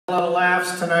A lot of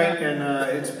laughs tonight, and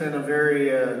it's been a very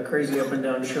crazy up and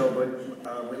down show,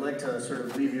 but we like to sort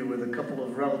of leave you with a couple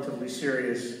of relatively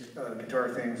serious guitar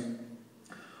things.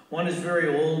 One is very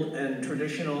old and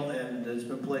traditional, and it's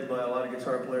been played by a lot of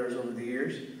guitar players over the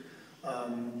years,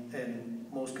 and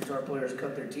most guitar players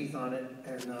cut their teeth on it,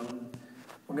 and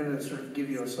we're going to sort of give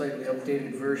you a slightly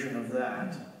updated version of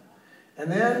that.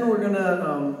 And then we're going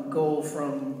to go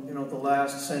from, the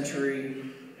last century,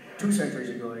 2 centuries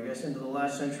ago, I guess, into the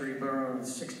last century, but around the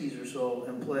 60s or so,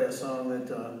 and play a song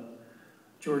that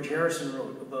George Harrison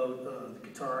wrote about the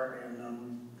guitar,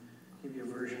 and give you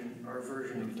our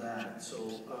version of that. So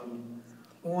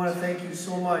we want to thank you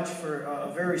so much for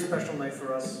a very special night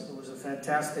for us. It was a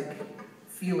fantastic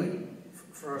feeling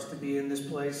for us to be in this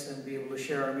place and be able to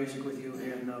share our music with you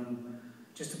and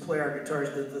just to play our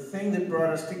guitars. The thing that brought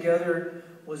us together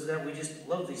was that we just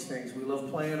love these things. We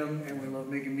love playing them, and we love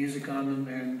making music on them,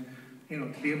 and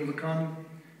to be able to come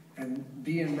and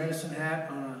be in Medicine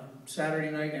Hat on a Saturday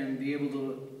night and be able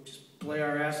to just play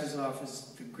our asses off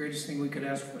is the greatest thing we could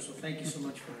ask for. So thank you so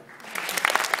much for that.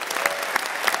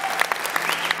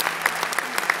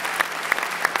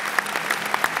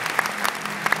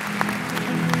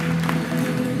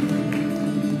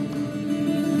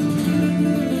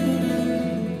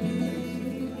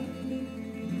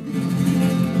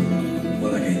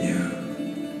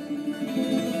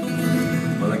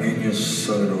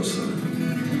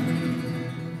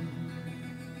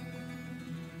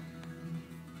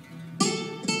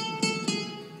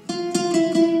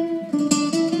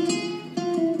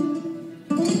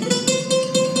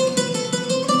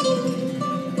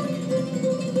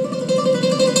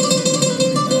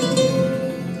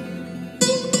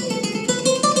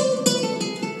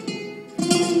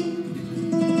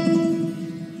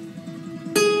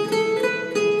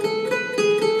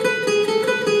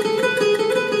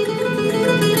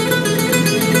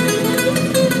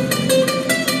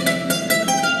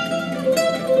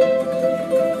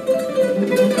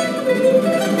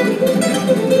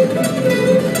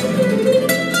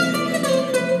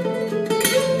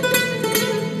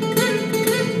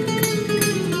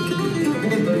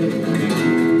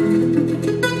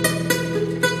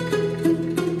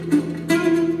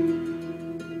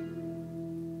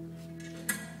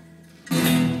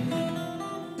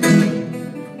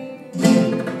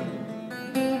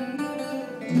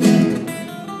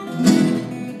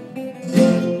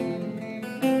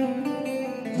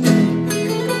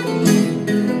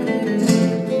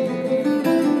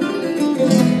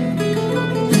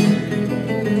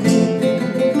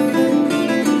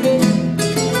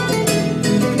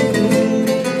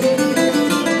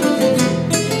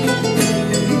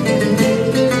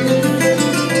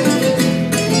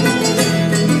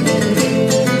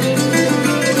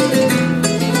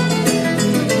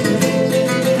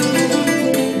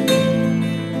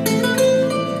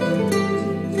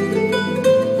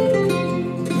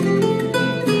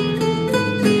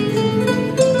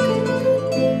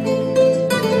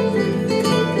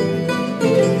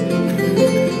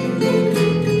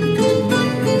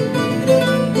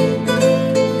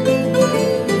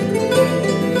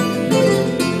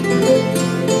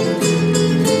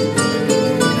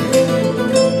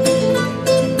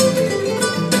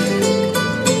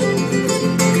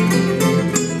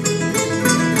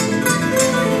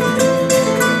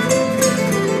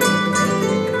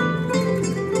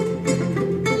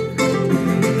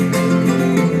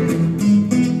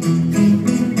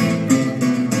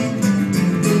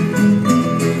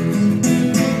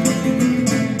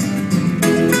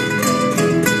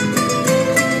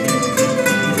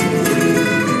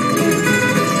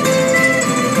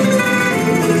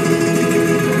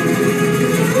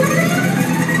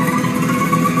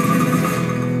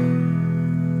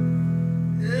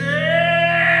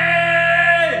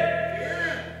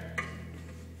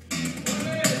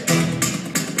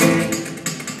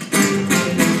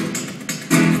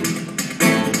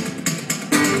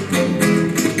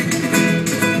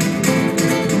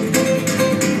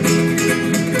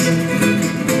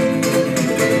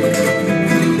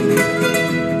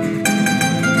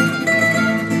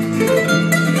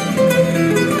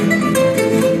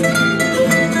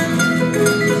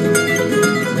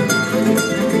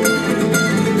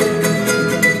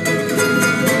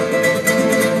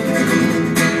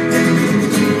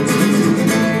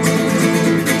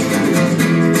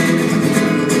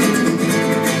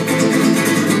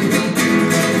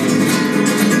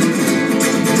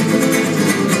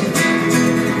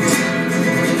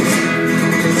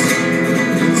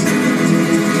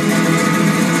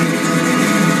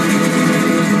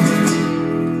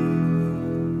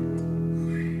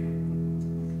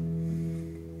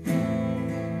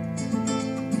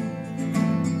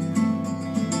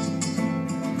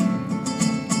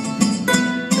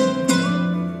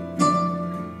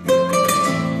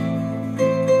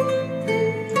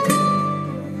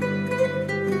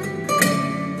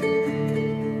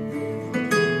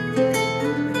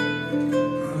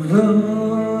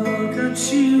 look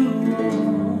at you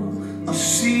all, I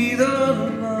see the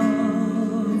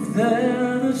love that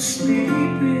is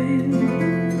sleeping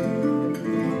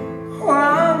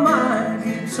while my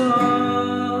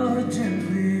guitar